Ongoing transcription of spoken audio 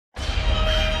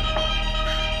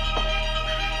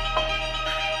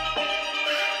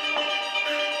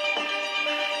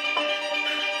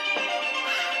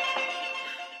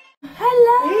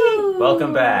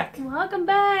Welcome back. Welcome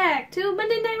back to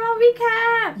Monday Night Raw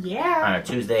recap. Yeah. On a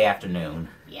Tuesday afternoon.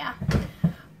 Yeah.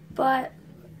 But,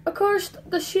 of course,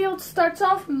 the Shield starts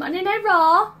off Monday Night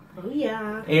Raw. Oh,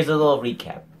 yeah. Here's a little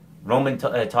recap. Roman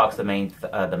talks the main.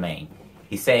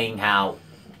 He's saying how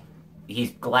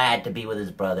he's glad to be with his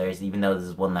brothers, even though this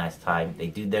is one last time. They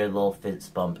do their little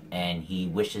fist bump, and he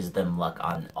wishes them luck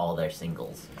on all their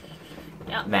singles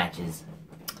matches.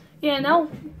 Yeah,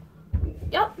 no.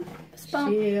 Yep. Fist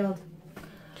bump. Shield.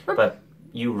 But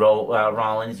you,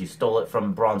 Rollins, you stole it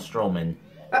from Braun Strowman.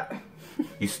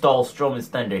 You stole Strowman's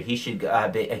thunder. He should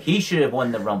have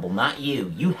won the Rumble, not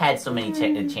you. You had so many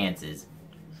chances.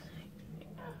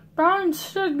 Braun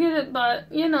should get it,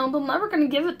 but, you know, they're never going to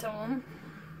give it to him.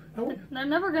 Nope. They're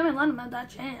never going to let him have that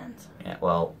chance. Yeah,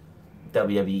 well,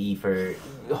 WWE for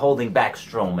holding back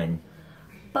Strowman.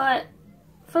 But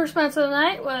first match of the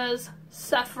night was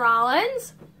Seth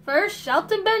Rollins versus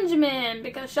Shelton Benjamin,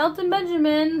 because Shelton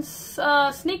Benjamin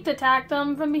sneak attacked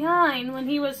him from behind when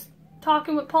he was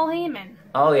talking with Paul Heyman.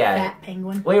 Oh, yeah. Fat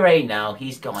penguin. We already know.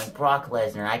 He's going, Brock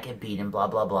Lesnar, I can beat him, blah,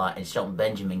 blah, blah. And Shelton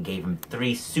Benjamin gave him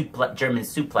 3 German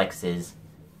suplexes.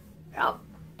 Yep.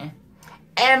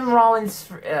 And Rollins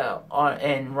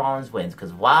wins.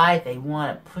 Because why? They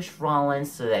want to push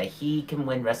Rollins so that he can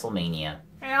win WrestleMania.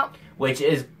 Yep. Which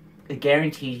is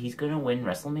guaranteed he's going to win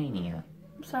WrestleMania.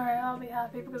 I'm sorry, I'll be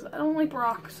happy because I don't like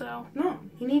Brock, so. No,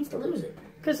 he needs to lose it.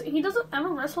 Because he doesn't ever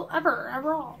wrestle ever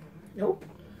all. Nope.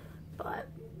 But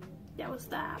that was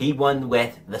that. He won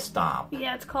with the stomp.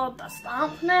 Yeah, it's called the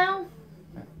Stomp now.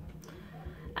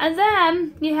 And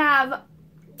then you have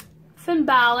Finn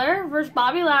Balor versus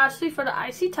Bobby Lashley for the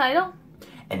IC title.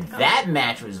 And that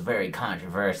match was very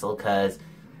controversial because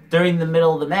during the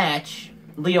middle of the match,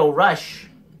 Lio Rush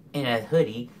in a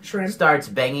hoodie starts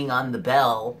banging on the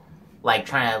bell, like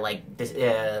trying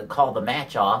to call the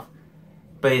match off,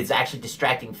 but it's actually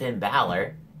distracting Finn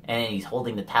Balor. And he's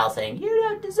holding the towel saying, "You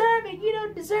don't deserve it, you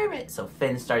don't deserve it." So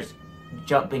Finn starts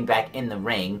jumping back in the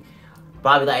ring.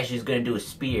 Bobby Lashley's going to do a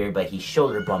spear, but he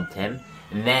shoulder bumped him.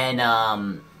 And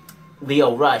then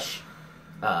Lio Rush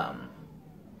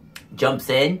jumps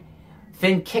in.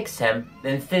 Finn kicks him.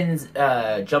 Then Finn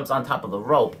jumps on top of the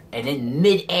rope. And in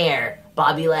midair,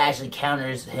 Bobby Lashley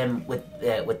counters him with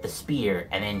the spear.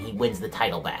 And then he wins the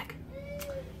title back.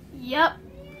 Yep.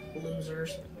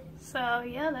 Losers. So,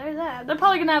 yeah, there's that. They're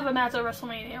probably going to have a match at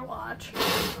WrestleMania. Watch.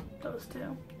 Those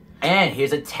two. And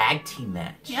here's a tag team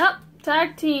match. Yep.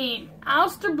 Tag team.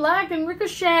 Aleister Black and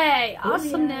Ricochet.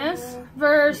 Awesomeness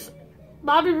versus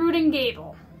Bobby Roode and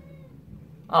Gable.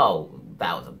 Oh,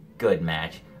 that was a good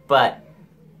match. But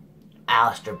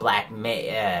Aleister Black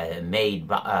made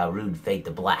Roode fade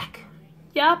to black.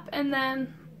 Yep. And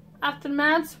then after the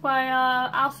match, while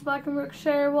Aleister Black and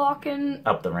Ricochet are walking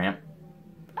up the ramp,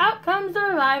 out comes the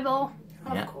Revival.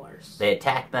 Of course. They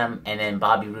attack them, and then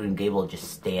Bobby Roode and Gable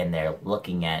just stand there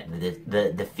looking at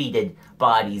the defeated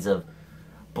bodies of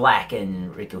Black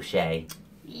and Ricochet.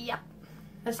 Yep.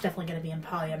 That's definitely going to be in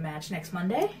probably a match next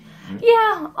Monday. Mm-hmm.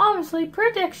 Yeah, obviously.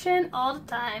 Prediction all the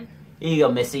time. Here you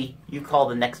go, Missy. You call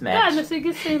the next match. Yeah, Missy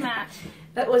gets the match.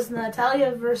 That was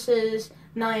Natalya versus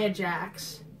Nia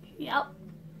Jax. Yep.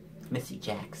 Missy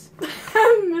Jax.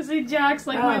 Missy Jax,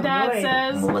 like my dad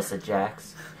says. Melissa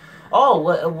Jax. Oh,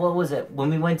 what was it? When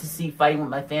we went to see Fighting With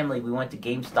My Family, we went to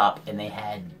GameStop, and they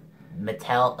had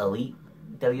Mattel Elite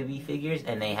WWE figures,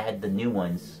 and they had the new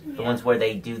ones. The ones where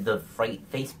they do the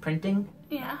face printing.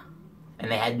 Yeah.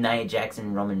 And they had Nia Jax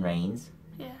and Roman Reigns.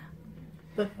 Yeah.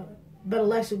 But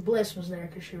Alexa Bliss was there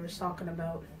because she was talking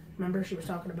about, remember, she was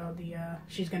talking about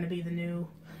she's going to be the new...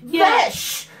 Yeah.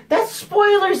 That's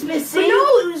spoilers, Missy. But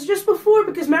no, it was just before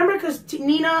because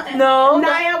Nina and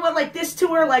Nia went like this to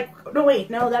her. Like, no, wait,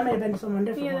 no, that may have been someone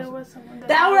different. Yeah, there was someone different.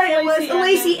 That was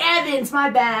Lacey Evans. My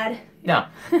bad. No,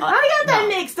 I got that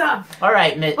mixed up. All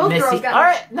right, Missy. All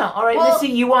right, Missy.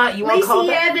 You want to call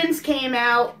Lacey Evans came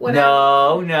out.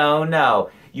 Whatever.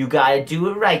 No. You gotta do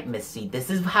it right, Missy.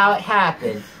 This is how it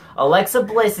happened. Alexa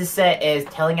Bliss is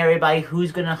telling everybody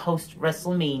who's gonna host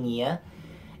WrestleMania.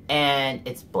 And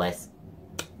it's Bliss.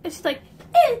 It's like,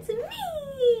 it's me!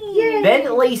 Yay.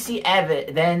 Then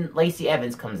Lacey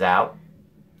Evans comes out,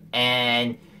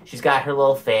 and she's got her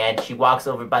little fan. She walks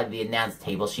over by the announce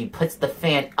table. She puts the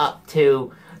fan up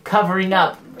to covering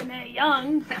up Renee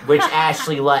Young, which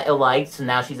Ashley liked, so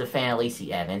now she's a fan of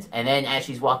Lacey Evans. And then as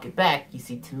she's walking back, you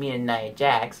see Tamina and Nia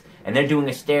Jax, and they're doing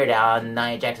a stare down, and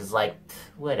Nia Jax is like,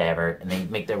 whatever, and they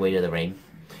make their way to the ring.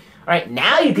 Alright,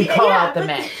 now you can call out the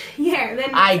match. Yeah, then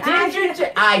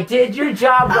I did your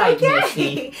job right,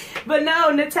 Missy. But no,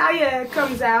 Natalya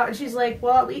comes out and she's like,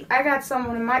 well, I got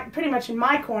someone pretty much in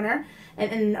my corner.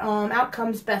 and out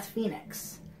comes Beth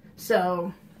Phoenix.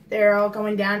 So they're all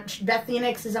going down. Beth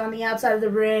Phoenix is on the outside of the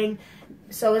ring.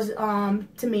 So is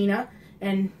Tamina,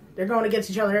 and they're going against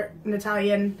each other,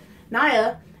 Natalya and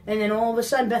Nia. And then all of a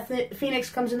sudden, Beth Phoenix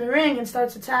comes in the ring and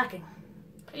starts attacking.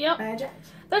 Yep. Nia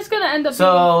Jax. That's gonna end up.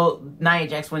 So Nia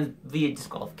Jax wins via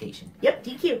disqualification. Yep,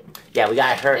 DQ. Yeah, we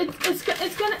got her. It's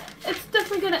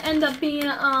definitely gonna end up being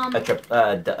a tag team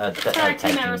at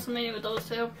team. WrestleMania with those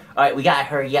two. All right, we got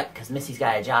her. Yep, because Missy's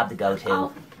got a job to go to.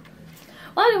 Oh.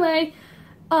 Well, anyway,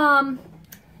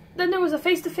 then there was a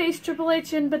face-to-face Triple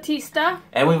H and Batista.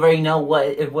 And we already know what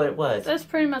it was. That's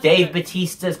pretty much Dave it.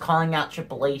 Batista's calling out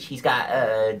Triple H. He's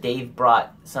got Dave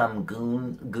brought some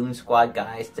goon squad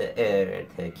guys to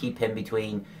keep him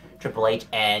between Triple H,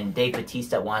 and Dave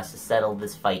Batista wants to settle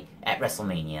this fight at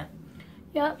WrestleMania.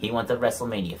 Yep. He wants a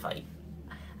WrestleMania fight.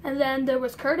 And then there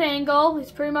was Kurt Angle.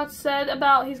 He's pretty much said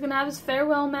about he's gonna have his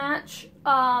farewell match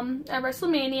at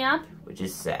WrestleMania, which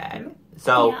is sad.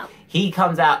 So yeah. He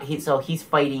comes out. He's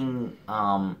fighting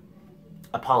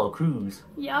Apollo Crews.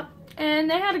 Yep. And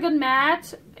they had a good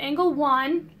match. Angle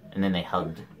won. And then they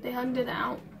hugged. They hugged it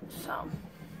out. So.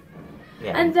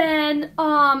 Yeah. And then it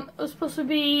was supposed to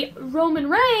be Roman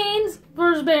Reigns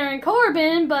versus Baron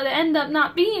Corbin, but it ended up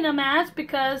not being a match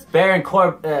because Baron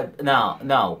Corbin.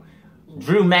 No.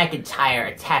 Drew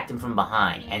McIntyre attacked him from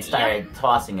behind and started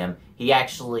tossing him. He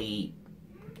actually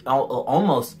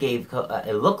almost gave.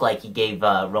 It looked like he gave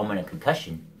Roman a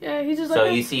concussion. Yeah, he's just so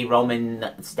like. You see Roman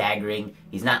staggering.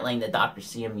 He's not letting the doctor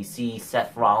see him. You see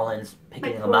Seth Rollins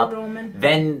picking him up. Roman.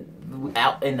 Then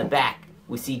out in the back,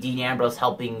 we see Dean Ambrose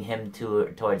helping him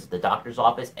towards the doctor's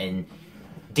office, and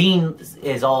Dean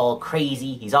is all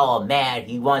crazy. He's all mad.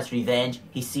 He wants revenge.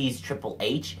 He sees Triple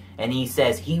H, and he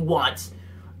says he wants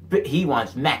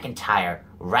McIntyre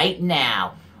right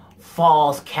now.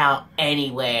 Falls count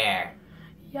anywhere.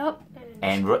 Yep.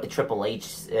 And Triple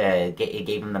H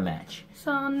gave him the match.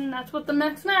 So that's what the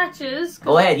next match is.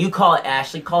 Go ahead, you call it,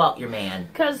 Ashley. Call out your man.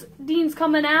 Because Dean's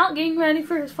coming out, getting ready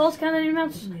for his falls count anywhere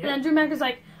match, Yep. and then Drew McIntyre's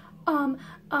like,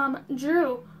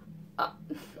 Drew.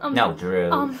 No,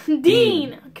 Drew.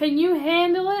 Dean, can you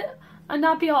handle it and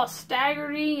not be all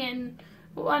staggery and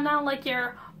not like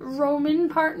your Roman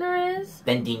partner is?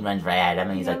 Then Dean runs right at him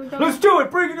and he's Yeah, like, let's do it,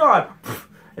 bring it on.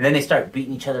 And then they start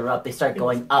beating each other up. They start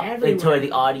going up into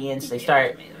the audience. They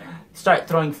start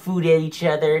throwing food at each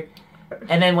other.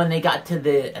 And then when they got to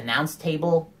the announce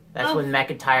table, that's when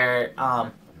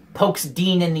McIntyre pokes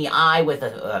Dean in the eye with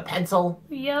a pencil.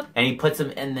 Yep. And he puts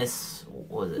him in this,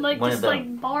 what was it? Like one just of the,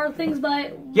 like bar things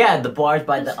by. Yeah, the bars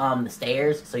by the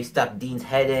stairs. So he stuck Dean's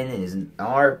head in and his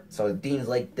arm. So Dean's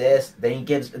like this. Then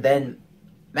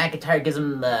McIntyre gives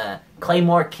him the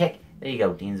Claymore kick. There you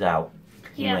go. Dean's out.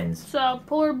 He wins. So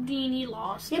poor Dean, he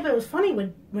lost. Yeah, but it was funny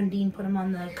when Dean put him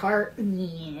on the cart.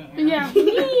 Yeah. Yeah.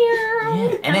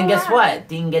 And then guess what?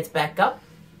 Dean gets back up.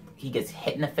 He gets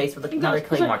hit in the face with another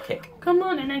Claymore kick. Come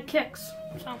on, and then kicks.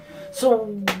 So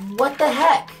what the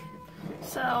heck?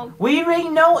 So we already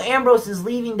know Ambrose is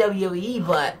leaving WWE,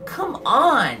 but come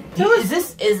on, is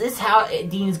this how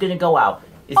Dean's gonna go out?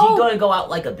 Is he gonna go out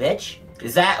like a bitch?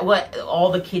 Is that what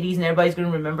all the kiddies and everybody's gonna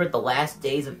remember? The last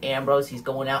days of Ambrose, he's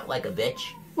going out like a bitch.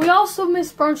 We also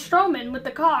missed Braun Strowman with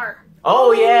the car.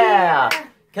 Oh yeah,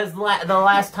 because the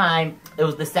last time it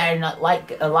was the Saturday Night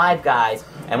Live guys,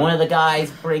 and one of the guys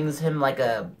brings him like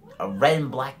a red and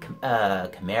black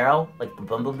Camaro, like the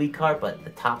Bumblebee car, but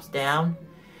the top's down,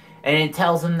 and it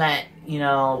tells him that he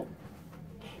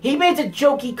made a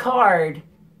jokey card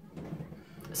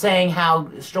saying how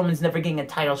Strowman's never getting a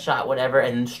title shot, whatever,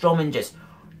 and Strowman just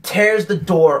tears the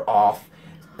door off,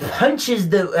 punches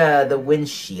the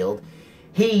windshield.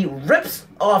 He rips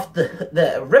off the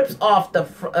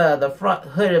front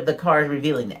hood of the car,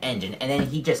 revealing the engine, and then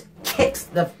he just kicks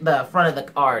the front of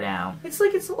the car down. It's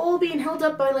like it's all being held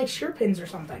up by like shear pins or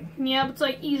something. Yeah, it's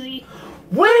like easy.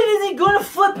 When is he gonna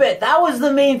flip it? That was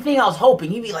the main thing I was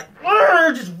hoping. He'd be like,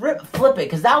 just flip it,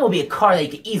 because that would be a car that you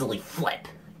could easily flip.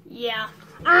 Yeah.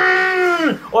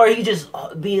 Or he could just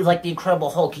be like the Incredible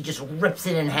Hulk. He just rips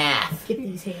it in half. Get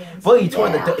these hands. Well, he tore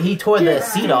the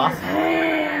seat off.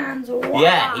 Hands. Wow.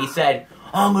 Yeah, he said,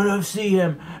 "I'm gonna see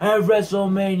him at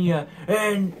WrestleMania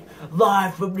and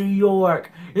live from New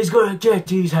York. He's gonna get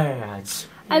these hands."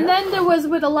 And then there was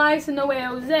with Elias and No Way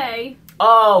Jose.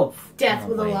 Oh, Death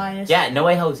with Elias. Yeah, No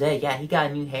Way Jose. Yeah, he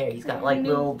got new hair. He's got like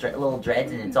little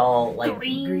dreads, and it's all like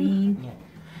green.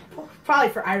 Yeah. Probably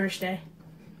for Irish Day.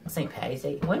 St. Patty's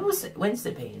Day. When's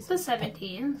St. Patty's? The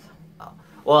 17th. Oh.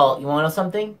 Well, you want to know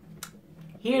something?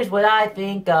 Here's what I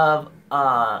think of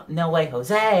No Way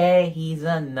Jose. He's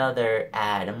another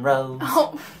Adam Rose.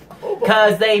 Oh.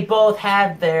 Because they both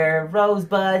have their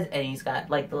rosebuds, and he's got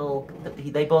like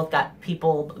they both got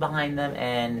people behind them,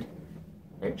 and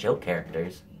they're joke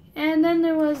characters. And then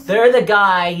they're the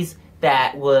guys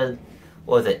that was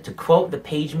it, to quote the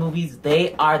Page movies,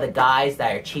 they are the guys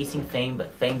that are chasing fame,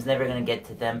 but fame's never going to get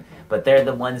to them, but they're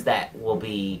the ones that will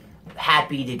be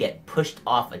happy to get pushed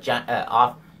off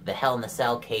off the Hell in a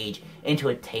Cell cage into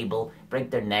a table,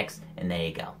 break their necks, and there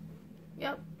you go.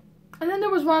 Yep. And then there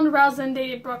was Ronda Rousey and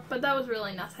dated Brooke, but that was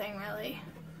really nothing, really.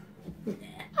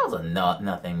 That was a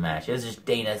nothing match. It was just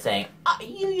Dana saying,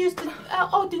 you used to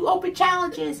do open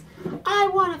challenges. I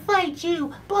want to fight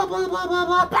you. Blah, blah, blah, blah,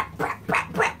 blah. Blah, blah, blah,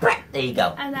 blah, blah. There you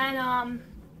go. And then,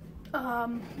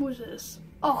 who's this?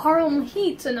 Oh, Harlem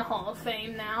Heat's in the Hall of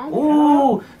Fame now.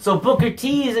 Ooh, so Booker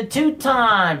T is a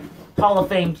 2-time Hall of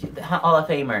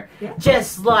Famer. Yeah.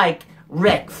 Just like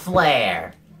Ric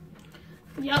Flair.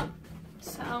 Yep.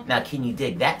 So. Now, can you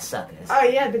dig that, suckers? Oh,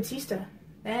 yeah, Batista.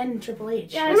 And Triple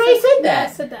H. Yeah, I said that. Yeah,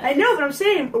 I said that. I know, but I'm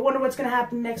saying, I wonder what's going to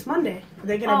happen next Monday. Are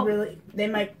they going to they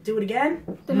might do it again?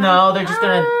 No, they're just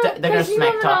going to, they're going to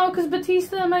smack talk. Because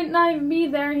Batista might not even be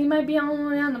there. He might be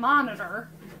only on the monitor.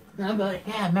 No, but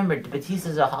yeah, remember,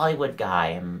 Batista's a Hollywood guy,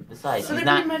 and besides, so he's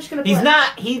not going to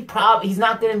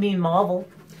be in Marvel.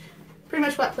 Pretty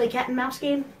much what, play cat and mouse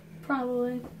game?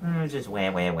 Probably. Just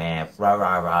wah, wah, wah, rah,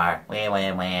 rah, rah, wah,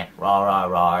 wah, wah, rah, rah,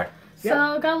 rah.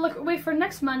 So, gotta wait for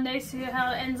next Monday, see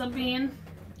how it ends up being.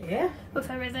 Yeah.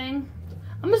 With everything.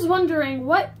 I'm just wondering,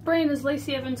 what brand is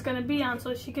Lacey Evans gonna be on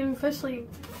so she can officially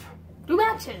do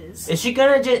matches? Is she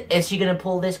gonna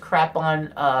pull this crap on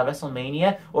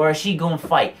WrestleMania, or is she gonna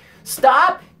fight?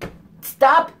 Stop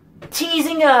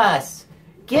teasing us!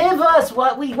 Give us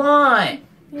what we want!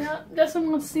 Yeah,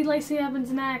 Justin wants to see Lacey Evans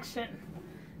in action.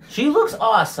 She looks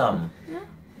awesome. Yeah.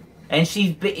 And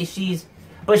she's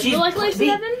you like Lacey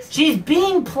Evans? She's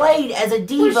being played as a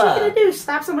diva. What's she gonna do?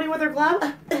 Slap somebody with her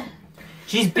glove?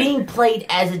 She's being played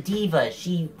as a diva.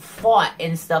 She fought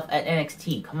and stuff at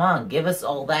NXT. Come on, give us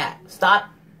all that. Stop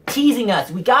teasing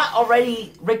us. We got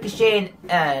already Ricochet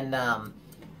and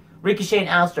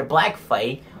Aleister Black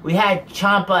fight. We had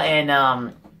Ciampa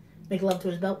and make love to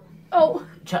his belt. Oh.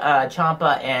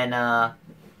 Ciampa and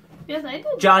yes, I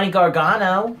did. Johnny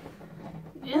Gargano.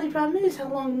 The only problem is how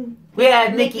long. We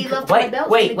had Nikki. Wait.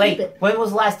 When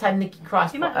was the last time Nikki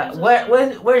crossed?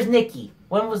 Where's Nikki?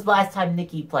 When was the last time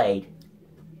Nikki played?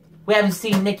 We haven't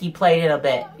seen Nikki play in a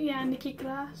bit. Yeah, Nikki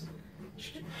Cross.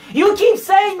 You keep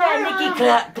saying that, Nikki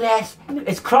Cross.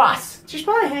 It's Cross. She's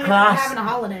probably having a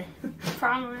holiday.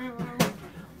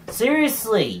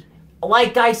 Seriously,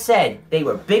 like I said, they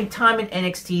were big time in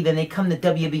NXT. Then they come to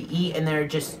WWE, and they're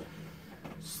just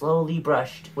slowly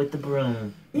brushed with the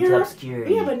broom into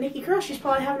obscurity. Yeah, but Nikki Cross, she's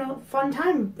probably having a fun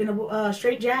time in a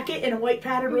straight jacket in a white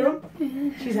padded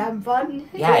room. She's having fun.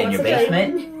 Yeah, in your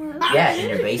basement. Yeah, in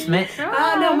your basement.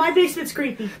 No, my basement's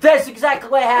creepy. That's exactly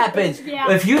what happens.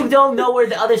 Yeah. If you don't know where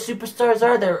the other superstars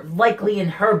are, they're likely in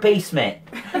her basement.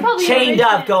 Chained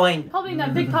up going... Probably in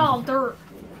that big pile of dirt.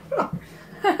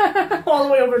 All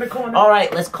the way over in the corner. All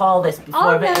right, let's call this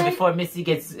before Missy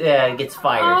gets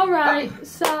fired. All right,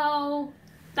 so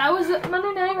that was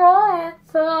Monday Night Raw.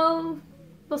 So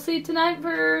we'll see you tonight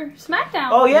for SmackDown.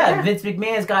 Oh yeah, Vince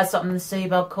McMahon's got something to say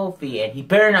about Kofi, and he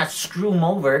better not screw him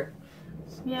over.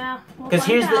 Yeah, because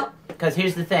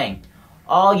here's the thing,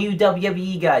 all you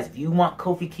WWE guys, if you want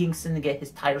Kofi Kingston to get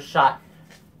his title shot,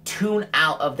 tune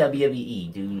out of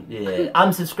WWE.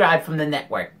 Unsubscribe from the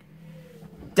network.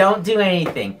 Don't do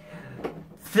anything.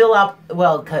 Filling up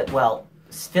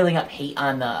hate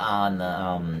on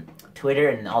the Twitter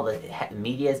and all the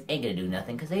medias ain't gonna do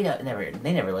nothing because they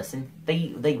never listen.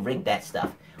 They rig that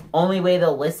stuff. Only way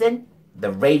they'll listen,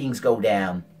 the ratings go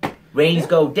down. Ratings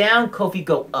go down, Kofi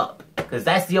go up. Because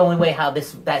that's the only way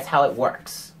that's how it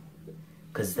works.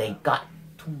 Because they got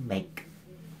to make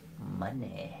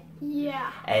money.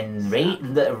 Yeah. And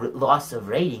the loss of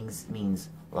ratings means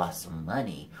loss of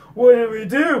money. What do we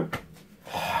do?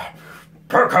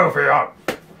 Put Kofi up.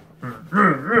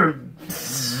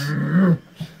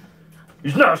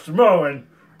 He's not Samoan.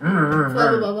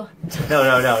 Bubba.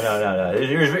 No.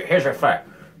 Here's our fact.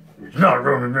 He's not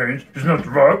Roman Reigns. He's not The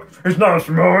Rock. He's not a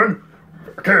Samoan.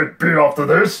 I can't beat after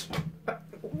this.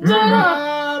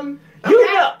 That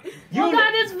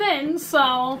is Vince,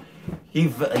 so... He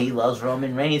loves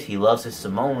Roman Reigns. He loves his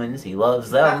Samoans. He loves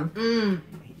them.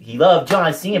 He loved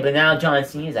John Cena, but now John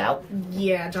Cena's out.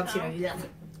 Yeah, John Cena, yeah.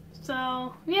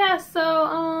 So,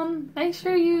 make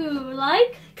sure you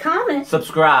like, comment,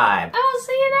 subscribe. I'll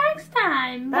see you next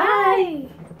time. Bye.